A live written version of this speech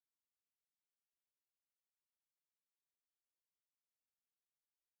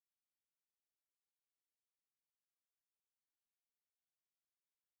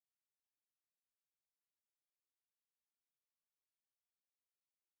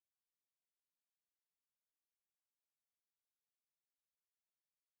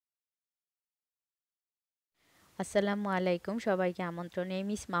আসসালামু আলাইকুম সবাইকে আমন্ত্রণ এই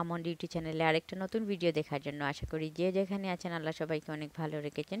মিস মামুন ডিউটি চ্যানেলে আরেকটা নতুন ভিডিও দেখার জন্য। আশা করি যে যেখানে আছেন আল্লাহ সবাইকে অনেক ভালো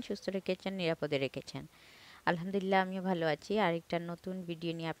রেখেছেন, সুস্থ রেখেছেন, নিরাপদে রেখেছেন। আলহামদুলিল্লাহ আমিও ভালো আছি। আরেকটা নতুন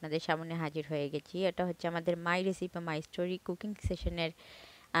ভিডিও নিয়ে আপনাদের সামনে হাজির হয়ে গেছি। এটা হচ্ছে আমাদের মাই রেসিপি মাই স্টোরি কুকিং সেশনের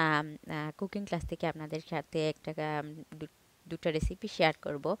কুকিং ক্লাস থেকে আপনাদের সাথে একটা দুটো রেসিপি শেয়ার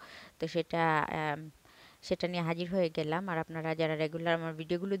করব। তো সেটা নিয়ে হাজির হয়ে গেলাম। আর আপনারা যারা রেগুলার আমার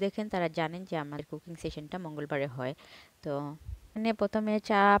ভিডিওগুলো দেখেন তারা জানেন যে আমার কুকিং সেশনটা মঙ্গলবারে হয়। তো মানে প্রথমে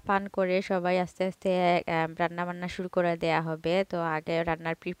চা পান করে সবাই আস্তে আস্তে রান্না বান্না শুরু করে দেয়া হবে। তো আগে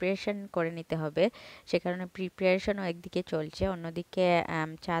রান্নার প্রিপারেশন করে নিতে হবে, সে কারণে প্রিপারেশনও একদিকে চলছে, অন্যদিকে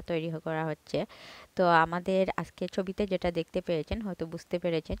চা তৈরি করা হচ্ছে। তো আমাদের আজকে ছবিতে যেটা দেখতে পেয়েছেন হয়তো বুঝতে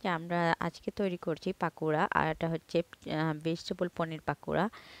পেরেছেন যে আমরা আজকে তৈরি করছি পাকোড়া, আর এটা হচ্ছে ভেজিটেবল পনির পাকোড়া।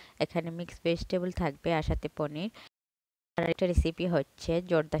 এখানে মিক্স ভেজিটেবল থাকবে আর সাথে পনির। আর একটা রেসিপি হচ্ছে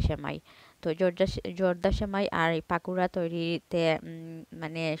জর্দা সেমাই। তো জর্দা সেমাই আর এই পাকোড়া তৈরিতে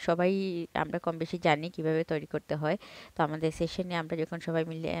মানে সবাই আমরা কম বেশি জানি কিভাবে তৈরি করতে হয়। তো আমাদের সেশনে আমরা যখন সবাই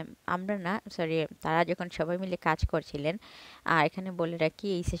মিলে আমরা না সরি তারা যখন সবাই মিলে কাজ করছিলেন, আর এখানে বলে রাখি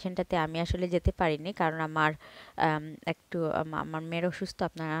এই সেশনটাতে আমি আসলে যেতে পারিনি, কারণ আমার একটু আমার মেয়ের অসুস্থ,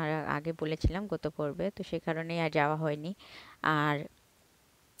 আপনারা আগে বলেছিলাম গত পর্বে, তো সে কারণেই আর যাওয়া হয়নি। আর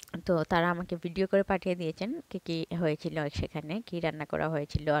তো তারা আমাকে ভিডিও করে পাঠিয়ে দিয়েছেন কি কি হয়েছিল, সেখানে কি রান্না করা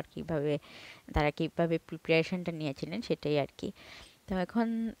হয়েছিল আর কিভাবে তারা কিভাবে প্রিপারেশনটা নিয়েছিলেন সেটাই আর কি। তো এখন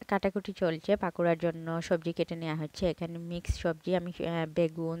কাটাকুটি চলছে, পাকোড়ার জন্য সবজি কেটে নেওয়া হচ্ছে। এখানে মিক্স সবজি আমি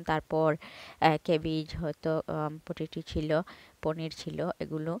বেগুন, তারপর কেবিজ, হয়তো পটেটো ছিল, পনির ছিল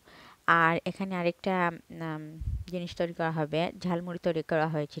এগুলো। আর এখানে আরেকটা উম, জিনিস তৈরি করা হবে, ঝালমুড়ি তৈরি করা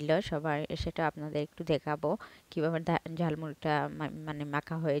হয়েছিল সবার, সেটা আপনাদের একটু দেখাবো কিভাবে ঝালমুড়িটা মানে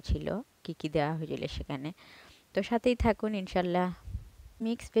মাখা হয়েছিল, কি কি দেওয়া হয়েছিল সেখানে। তো সাথেই থাকুন ইনশাল্লাহ।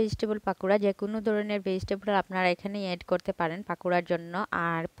 মিক্স ভেজিটেবল পাকোড়া, যে কোনো ধরনের ভেজিটেবল আপনারা এখানে অ্যাড করতে পারেন পাকোড়ার জন্য।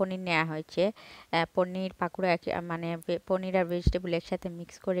 আর পনির নেওয়া হয়েছে, পনির পাকোড়া মানে পনির আর ভেজিটেবল একসাথে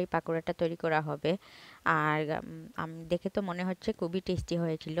মিক্স করেই পাকোড়াটা তৈরি করা হবে। আর আমি দেখে তো মনে হচ্ছে খুবই টেস্টি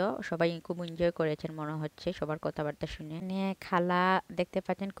হয়েছিল, সবাই খুব এনজয় করেছেন মনে হচ্ছে সবার কথাবার্তা শুনে। নিয়ে খালা দেখতে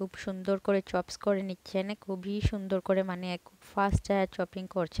পাচ্ছেন খুব সুন্দর করে চপস করে নিচ্ছেন, খুবই সুন্দর করে, মানে খুব ফাস্ট চপিং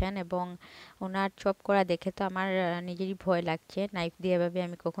করছেন। এবং ওনার চপ করা দেখে তো আমার নিজেরই ভয় লাগছে, নাইফ দিয়ে এভাবে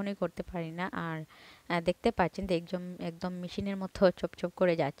আমি কখনোই করতে পারি না। আর দেখতে পাচ্ছেন যে একদম একদম মেশিনের মতো চপ চপ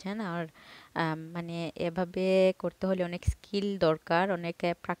করে যাচ্ছেন। আর মানে এভাবে করতে হলে অনেক স্কিল দরকার, অনেক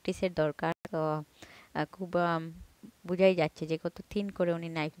প্র্যাকটিসের দরকার। তো খুব বোঝাই যাচ্ছে যে কত থিন করে উনি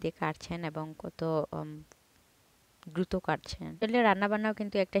নাইফ দিয়ে কাটছেন এবং কত দ্রুত কাটছেন। আসলে রান্নাবান্নাও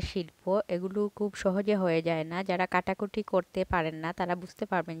কিন্তু একটা শিল্প, এগুলো খুব সহজে হয়ে যায় না। যারা কাটাকুটি করতে পারেন না তারা বুঝতে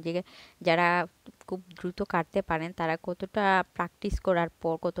পারবেন যে যারা খুব দ্রুত কাটতে পারেন তারা কতটা প্র্যাকটিস করার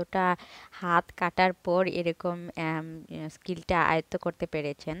পর, কতটা হাত কাটার পর এরকম স্কিলটা আয়ত্ত করতে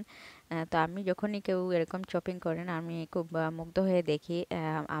পেরেছেন। তো আমি যখনই কেউ এরকম চপিং করেন আমি খুব মুগ্ধ হয়ে দেখি।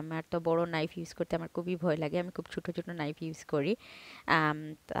 আমার তো বড় নাইফ ইউজ করতে আমার খুবই ভয় লাগে, আমি খুব ছোট ছোট নাইফ ইউজ করি।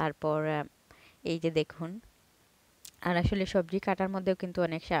 তারপর এই যে দেখুন, আর আসলে সবজি কাটার মধ্যেও কিন্তু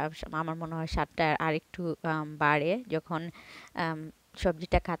অনেক আমার মনে হয় স্বাদটা আরেকটু বাড়ে যখন আম,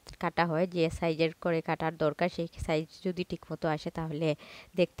 সবজিটা কাটা হয়, যে সাইজের করে কাটার দরকার সেই সাইজ যদি ঠিকমতো আসে তাহলে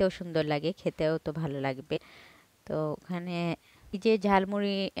দেখতেও সুন্দর লাগে, খেতেও তো ভালো লাগবে। তো ওখানে এই যে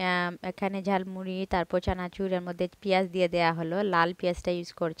ঝালমুড়ি, এখানে ঝালমুড়ি তারপর চানাচুর, এর মধ্যে পেঁয়াজ দিয়ে দেয়া হলো, লাল পেঁয়াজটা ইউজ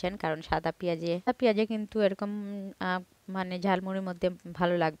করছেন কারণ সাদা পেঁয়াজে কিন্তু এরকম আহ, মানে ঝালমুড়ির মধ্যে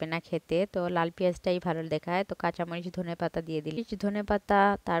ভালো লাগবে না খেতে, তো লাল পেঁয়াজটাই ভালো দেখায়। তো কাঁচামরিচ ধনেপাতা দিয়ে দিলি, ধনেপাতা,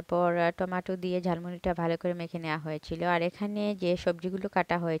 তারপর টমেটো দিয়ে ঝালমুড়িটা ভালো করে মেখে নেওয়া হয়েছিল। আর এখানে যে সবজিগুলো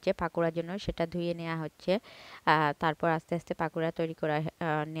কাটা হয়েছে পাকোড়ার জন্য সেটা ধুয়ে নেওয়া হচ্ছে। তারপর আস্তে আস্তে পাকোড়া তৈরি করা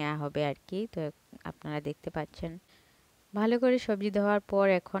নেওয়া হবে আর কি। তো আপনারা দেখতে পাচ্ছেন ভালো করে সবজি দেওয়ার পর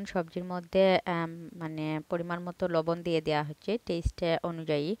এখন সবজির মধ্যে মানে পরিমাণ মতো লবণ দিয়ে দেওয়া হচ্ছে টেস্ট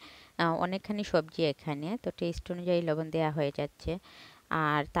অনুযায়ী। অনেকখানি সবজি এখানে, তো টেস্ট অনুযায়ী লবণ দেওয়া হয়ে যাচ্ছে।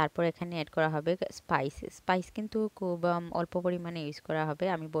 আর তারপর এখানে অ্যাড করা হবে স্পাইস। স্পাইস কিন্তু খুব অল্প পরিমাণে ইউজ করা হবে,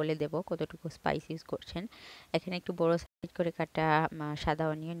 আমি বলে দেব কতটুকু স্পাইস ইউজ করছেন। এখানে একটু বড় সাইজ করে কাটা সাদা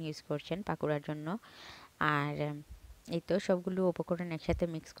অনিয়ন ইউজ করছেন পাকোড়ার জন্য। আর এই তো সবগুলো উপকরণ একসাথে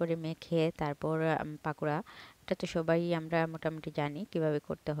মিক্স করে মেখে তারপর পাকোড়া, এটা তো সবাই আমরা মোটামুটি জানি কিভাবে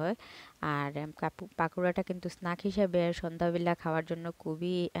করতে হয়। আর পাকোড়াটা কিন্তু স্ন্যাক হিসেবে সন্ধ্যাবেলা খাওয়ার জন্য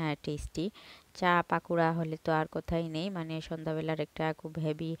খুবই টেস্টি। চা পাকোড়া হলে তো আর কথাই নেই, মানে সন্ধ্যাবেলার একটা খুব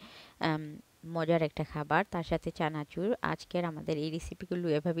হেভি মজার একটা খাবার, তার সাথে চানাচুর। আজকের আমাদের এই রেসিপিগুলো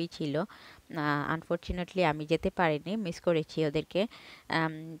এভাবেই ছিল। আনফর্চুনেটলি আমি যেতে পারিনি, মিস করেছি ওদেরকে।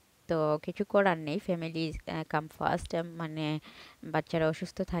 আম, তো কিছু করার নেই, ফ্যামিলি কাম ফার্স্ট। মানে বাচ্চারা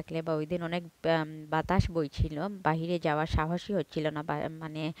অসুস্থ থাকলে বা ওই দিন অনেক বাতাস বইছিল, বাহিরে যাওয়ার সাহসই হচ্ছিল না,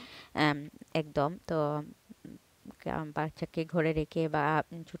 মানে একদম। তো বাচ্চাকে ঘরে রেখে বা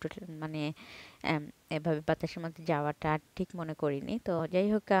ছোটো মানে এভাবে বাতাসের মধ্যে যাওয়াটা ঠিক মনে করিনি। তো যাই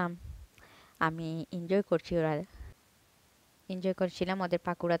হোক, আমি এনজয় করছিলাম ওদের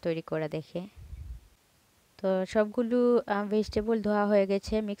পাকোড়া তৈরি করা দেখে। তো সবগুলো ভেজিটেবল ধোয়া হয়ে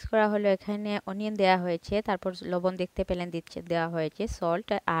গেছে, মিক্স করা হলো। এখানে অনিয়ন দেওয়া হয়েছে, তারপর লবণ দেখতে পেলেন দেওয়া হয়েছে, সল্ট।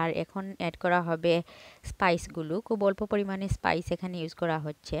 আর এখন অ্যাড করা হবে স্পাইসগুলো। খুব অল্প পরিমাণে স্পাইস এখানে ইউজ করা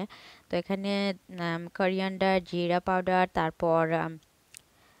হচ্ছে। তো এখানে করিয়ান্ডার, জিরা পাউডার, তারপর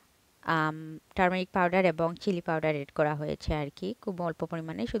টারমারিক পাউডার এবং চিলি পাউডার এড করা হয়েছে আর কি, খুব অল্প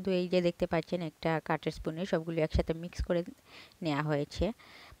পরিমাণে। শুধু এই যে দেখতে পাচ্ছেন একটা কাঠের স্পুনে সবগুলো একসাথে মিক্স করে নেওয়া হয়েছে।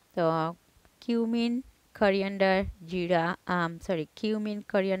 তো কিউমিন, করিয়ান্ডার, জিরা, কিউমিন,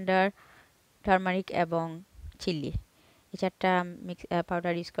 করিয়ান্ডার, টারমারিক এবং চিলি, এই চারটা মিক্স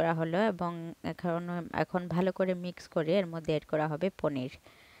পাউডার ইউজ করা হলো। এবং এখন ভালো করে মিক্স করে এর মধ্যে অ্যাড করা হবে পনির।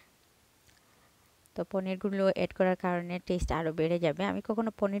 তো পনিরগুলো অ্যাড করার কারণে টেস্ট আরও বেড়ে যাবে। আমি কখনো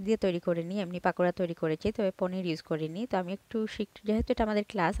পনির দিয়ে তৈরি করিনি, এমনি পাকোড়া তৈরি করেছি, তবে পনির ইউজ করিনি। তো আমি একটু যেহেতু এটা আমাদের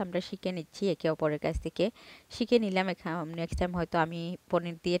ক্লাস, আমরা শিখে নিচ্ছি একে অপরের কাছ থেকে, শিখে নিলাম। নেক্সট টাইম হয়তো আমি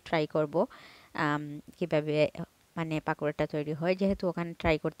পনির দিয়ে ট্রাই করব কীভাবে মানে পাকোড়াটা তৈরি হয়, যেহেতু ওখানে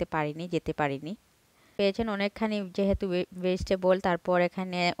ট্রাই করতে পারিনি, যেতে পারিনি। পেয়েছেন অনেকখানি যেহেতু ভেজিটেবল, তারপর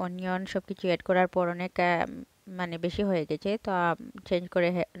এখানে অনিয়ন সব কিছু অ্যাড করার পর অনেক মানে বেশি হয়ে গেছে। তো চেঞ্জ করে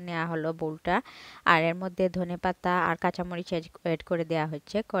নেওয়া হলো বোলটা। আর এর মধ্যে ধনেপাতা আর কাঁচামরিচ অ্যাড করে দেওয়া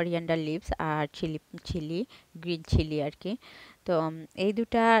হচ্ছে, করিয়ান্ডার লিভস আর চিলি, গ্রিন চিলি আর কি। তো এই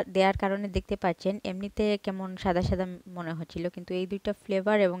দুটা দেওয়ার কারণে দেখতে পাচ্ছেন এমনিতে কেমন সাদা সাদা মনে হচ্ছিল, কিন্তু এই দুইটা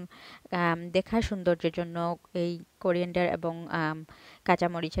ফ্লেভার এবং দেখার সৌন্দর্যের জন্য এই কোরিয়ান্ডার এবং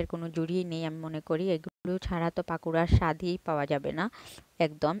কাঁচামরিচের কোনো জুড়িই নেই আমি মনে করি। এগুলো ছাড়া তো পাকোড়ার স্বাদই পাওয়া যাবে না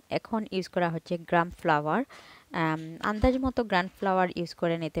একদম। এখন ইউজ করা হচ্ছে গ্রাম ফ্লাওয়ার, আন্দাজ মতো গ্রাম ফ্লাওয়ার ইউজ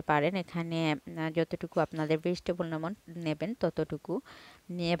করে নিতে পারেন। এখানে যতটুকু আপনাদের ভেজিটেবল নেবেন ততটুকু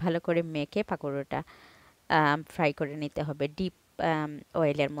নিয়ে ভালো করে মেখে পাকোড়াটা ফ্রাই করে নিতে হবে ডিপ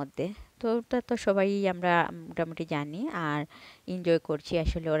অয়েলের মধ্যে। তো ওটা তো সবাই আমরা মোটামুটি জানি আর এনজয় করছি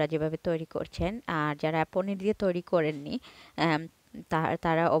আসলে ওরা যেভাবে তৈরি করছেন। আর যারা পনির দিয়ে তৈরি করেননি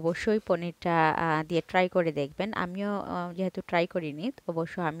তারা অবশ্যই পনিরটা দিয়ে ট্রাই করে দেখবেন। আমিও যেহেতু ট্রাই করিনি,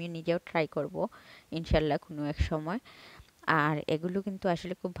 অবশ্য আমিও নিজেও ট্রাই করব ইনশাল্লাহ কোনো এক সময়। আর এগুলো কিন্তু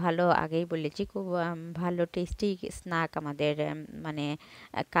আসলে খুব ভালো, আগেই বলেছি, খুব ভালো টেস্টি স্ন্যাক আমাদের মানে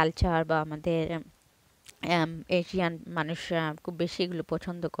কালচার বা আমাদের এশিয়ান মানুষ খুব বেশি এগুলো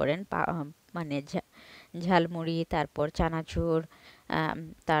পছন্দ করেন। মানে ঝালমুড়ি, তারপর চানাচুর,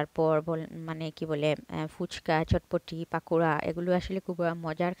 তারপর মানে কি বলে ফুচকা, চটপটি, পাকোড়া, এগুলো আসলে খুব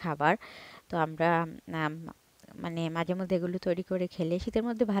মজার খাবার। তো আমরা মানে মাঝে মধ্যে এগুলো তৈরি করে খেলে শীতের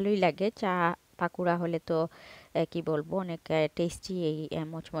মধ্যে ভালোই লাগে। চা পাকোড়া হলে তো কি বলবো, অনেক টেস্টি এই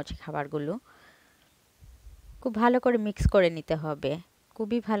মচমচে খাবারগুলো। খুব ভালো করে মিক্স করে নিতে হবে,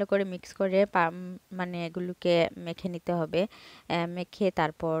 খুবই ভালো করে মিক্স করে মানে এগুলোকে মেখে নিতে হবে। মেখে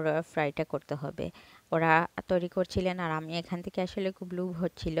তারপর ফ্রাইটা করতে হবে। ওরা তৈরি করছিলেন আর আমি এখান থেকে আসলে খুব লোভ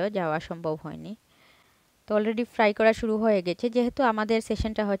হচ্ছিল, যাওয়া সম্ভব হয়নি। তো অলরেডি ফ্রাই করা শুরু হয়ে গেছে, যেহেতু আমাদের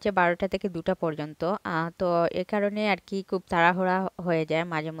সেশনটা হচ্ছে 12টা থেকে 2টা পর্যন্ত। তো এ কারণে আর কি খুব তাড়াহুড়া হয়ে যায়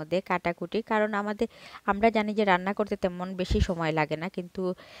মাঝে মধ্যে কাটাকুটি, কারণ আমরা জানি যে রান্না করতে তেমন বেশি সময় লাগে না, কিন্তু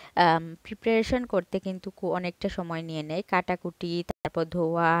প্রিপারেশন করতে কিন্তু অনেকটা সময় নিয়ে নেয়। কাটাকুটি, তারপর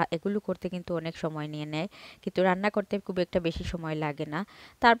ধোয়া, এগুলো করতে কিন্তু অনেক সময় নিয়ে নেয়, কিন্তু রান্না করতে খুব একটা বেশি সময় লাগে না।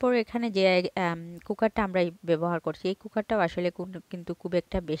 তারপর এখানে যে কুকারটা আমরা ব্যবহার করছি, এই কুকারটাও আসলে কিন্তু খুব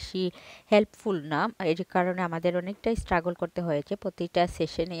একটা বেশি হেল্পফুল না। এই কারণে আমাদের অনেকটাই স্ট্রাগল করতে হয়েছে, প্রতিটা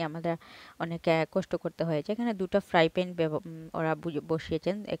সেশনেই আমাদের অনেক কষ্ট করতে হয়েছে। এখানে দুটো ফ্রাই প্যান ওরা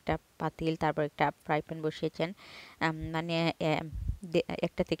বসিয়েছেন, একটা পাতিল, তারপর একটা ফ্রাই প্যান বসিয়েছেন। মানে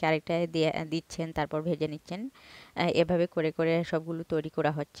একটা থেকে আরেকটা দিচ্ছেন, তারপর ভেজে নিচ্ছেন। এভাবে করে করে সবগুলো তৈরি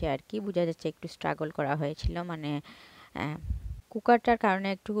করা হচ্ছে আর কি। বোঝা যাচ্ছে একটু স্ট্রাগল করা হয়েছিল, মানে কুকারটার কারণে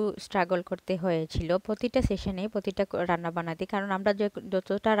একটু স্ট্রাগল করতে হয়েছিল প্রতিটা সেশনে, প্রতিটা রান্নাবান্নাতে। কারণ আমরা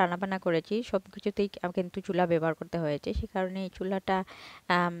যতটা রান্নাবান্না করেছি সব কিছুতেই কিন্তু চুলা ব্যবহার করতে হয়েছে, সে কারণে এই চুলাটা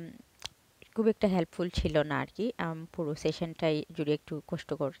খুব একটা হেল্পফুল ছিল না আর কি। পুরো সেশনটাই জুড়ে একটু কষ্ট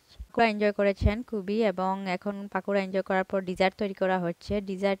করছি। পাকোড়া এনজয় করেছেন খুবই, এবং এখন পাকোড়া এনজয় করার পর ডিজার্ট তৈরি করা হচ্ছে।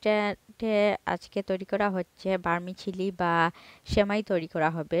 ডিজার্টে আজকে তৈরি করা হচ্ছে বার্মিছিলি বা সেমাই তৈরি করা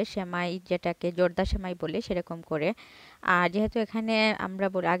হবে, সেমাই যেটাকে জর্দা সেমাই বলে সেরকম করে। আর যেহেতু এখানে আমরা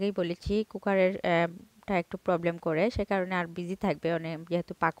আগেই বলেছি কুকারের কুকারটা একটু প্রবলেম করে, সে কারণে আর বিজি থাকবে অনেক,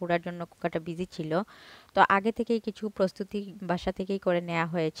 যেহেতু পাকুড়ার জন্য কুকারটা বিজি ছিল। তো আগে থেকেই কিছু প্রস্তুতি বাসা থেকেই করে নেওয়া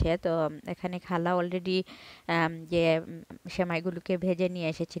হয়েছে। তো এখানে খালা অলরেডি যে সেমাইগুলোকে ভেজে নিয়ে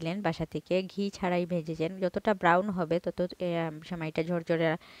এসেছিলেন বাসা থেকে, ঘি ছাড়াই ভেজেছেন। যতটা ব্রাউন হবে তত সেমাইটা ঝরঝরে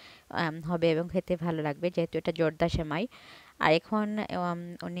হবে এবং খেতে ভালো লাগবে, যেহেতু এটা জর্দা সেমাই। আর এখন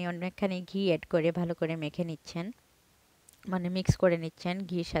উনি অনেকখানি ঘি অ্যাড করে ভালো করে মেখে নিচ্ছেন, মানে মিক্স করে নিচ্ছেন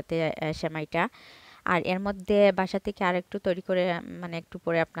ঘির সাথে সেমাইটা। আর এর মধ্যে বাসা থেকে আরেকটু তৈরি করে, মানে একটু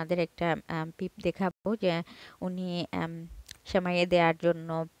পরে আপনাদের একটা পিপ দেখাবো যে উনি সেমাইয়ে দেওয়ার জন্য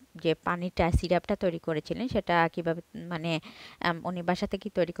যে পানিটা সিরাপটা তৈরি করেছিলেন সেটা কিভাবে, মানে উনি বাসা থেকে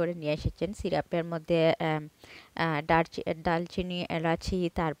তৈরি করে নিয়ে এসেছেন। সিরাপের মধ্যে দারচিনি, এলাচি,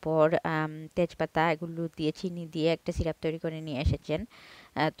 তারপর তেজপাতা, এগুলো দিয়ে চিনি দিয়ে একটা সিরাপ তৈরি করে নিয়ে এসেছেন।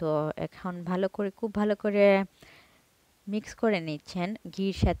 তো এখন খুব ভালো করে মিক্স করে নিচ্ছেন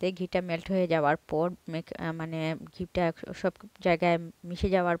ঘির সাথে। ঘিটা মেল্ট হয়ে যাওয়ার পর মানে ঘিটা সব জায়গায় মিশে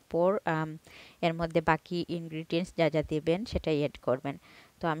যাওয়ার পর এর মধ্যে বাকি ইনগ্রিডিয়েন্টস যা যা দেবেন সেটাই অ্যাড করবেন।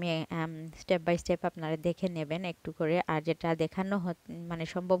 তো আমি স্টেপ বাই স্টেপ আপনারা দেখে নেবেন একটু করে। আর যেটা দেখানো মানে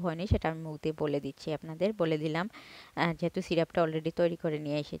সম্ভব হয়নি সেটা আমি মুখ দিয়ে বলে দিচ্ছি, আপনাদের বলে দিলাম। যেহেতু সিরাপটা অলরেডি তৈরি করে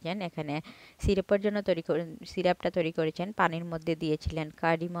নিয়ে এসেছেন, এখানে সিরাপের জন্য সিরাপটা তৈরি করেছেন, পানির মধ্যে দিয়েছিলেন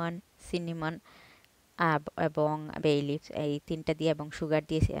কার্ডিমন, সিনামন এবং বে লিভস, এই 3টা দিয়ে এবং সুগার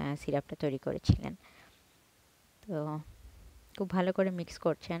দিয়ে সিরাপটা তৈরি করেছিলেন। তো খুব ভালো করে মিক্স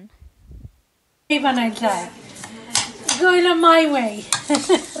করছেন। বানাই যায় going on my way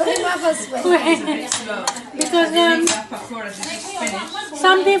because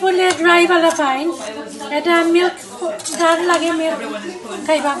some people dry wala fine eta milk dar lage milk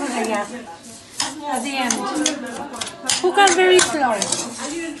khaiba bhaiya at the end cook are very slow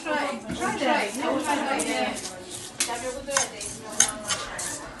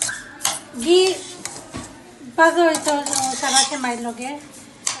ghee bazo to sara semai loge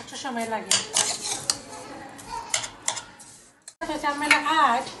ekটু সময় লাগে। So I'm going to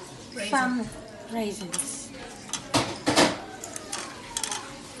add some raisins.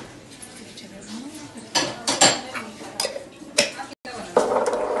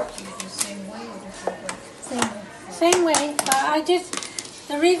 Same way, but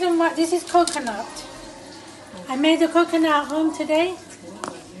the reason why, this is coconut. I made the coconut at home today.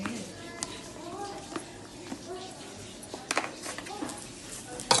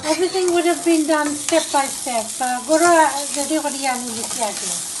 Everything would have been done step by step. Goro jadi korian ini siapa?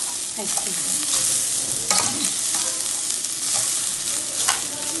 I see.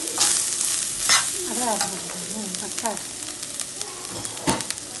 Ada apa? Bakat.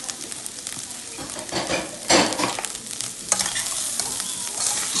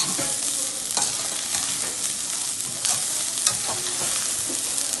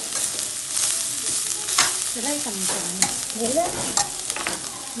 Selai kami kami. Bila?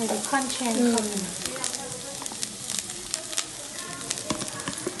 Maybe crunchy and coconut.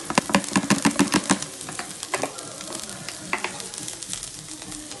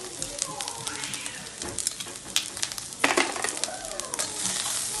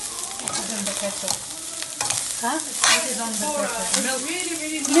 Huh? It is on the ketchup.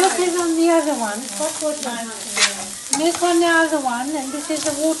 Milk is on the other one. What water? Milk on the other one, and this is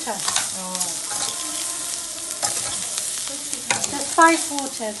the water. The spice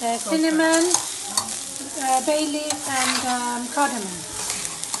water, the cinnamon, bay leaf, and cardamom.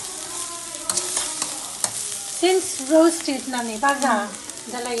 Since roasted, nani baza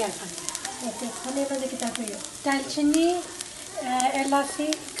dalayan. Dalchini, elachi,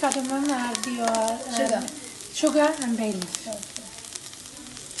 cardamom, and sugar and bay leaf.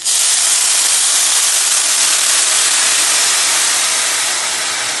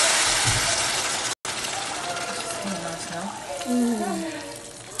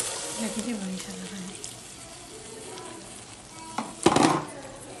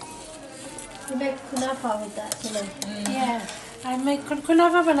 You make kunafa with that, you know. Yeah, I make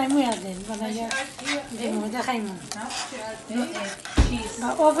kunafa when I'm welding. When I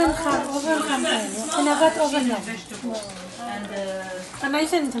but oven can kunafa oven now. And I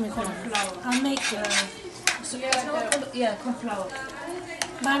send to me kunafa. I'll make it. Yeah, corn flour.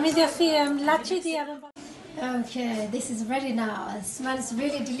 But I'm just lachi the other. Okay, this is ready now. It smells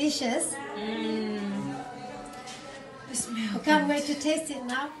really delicious. I can't wait to taste it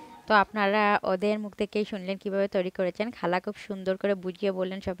now. তো আপনারা ওদের মুখ থেকেই শুনলেন কিভাবে তৈরি করেছেন। খালা খুব সুন্দর করে বুঝিয়ে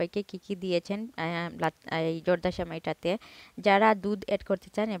বললেন সবাইকে কি কি দিয়েছেন এই জর্দা সেমাইটাতে। যারা দুধ অ্যাড করতে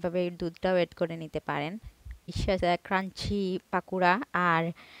চান এভাবে দুধটাও অ্যাড করে নিতে পারেন। ক্রাঞ্চি পাকুড়া আর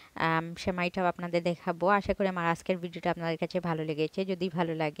সেমাইটাও আপনাদের দেখাবো। আশা করি আমার আজকের ভিডিওটা আপনাদের কাছে ভালো লেগেছে। যদি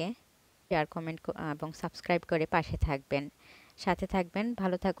ভালো লাগে শেয়ার, কমেন্ট এবং সাবস্ক্রাইব করে পাশে থাকবেন, সাথে থাকবেন।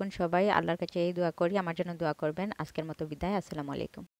 ভালো থাকুন সবাই। আল্লাহর কাছে এই দোয়া করি, আমার জন্য দোয়া করবেন। আজকের মতো বিদায়। আসসালামু আলাইকুম।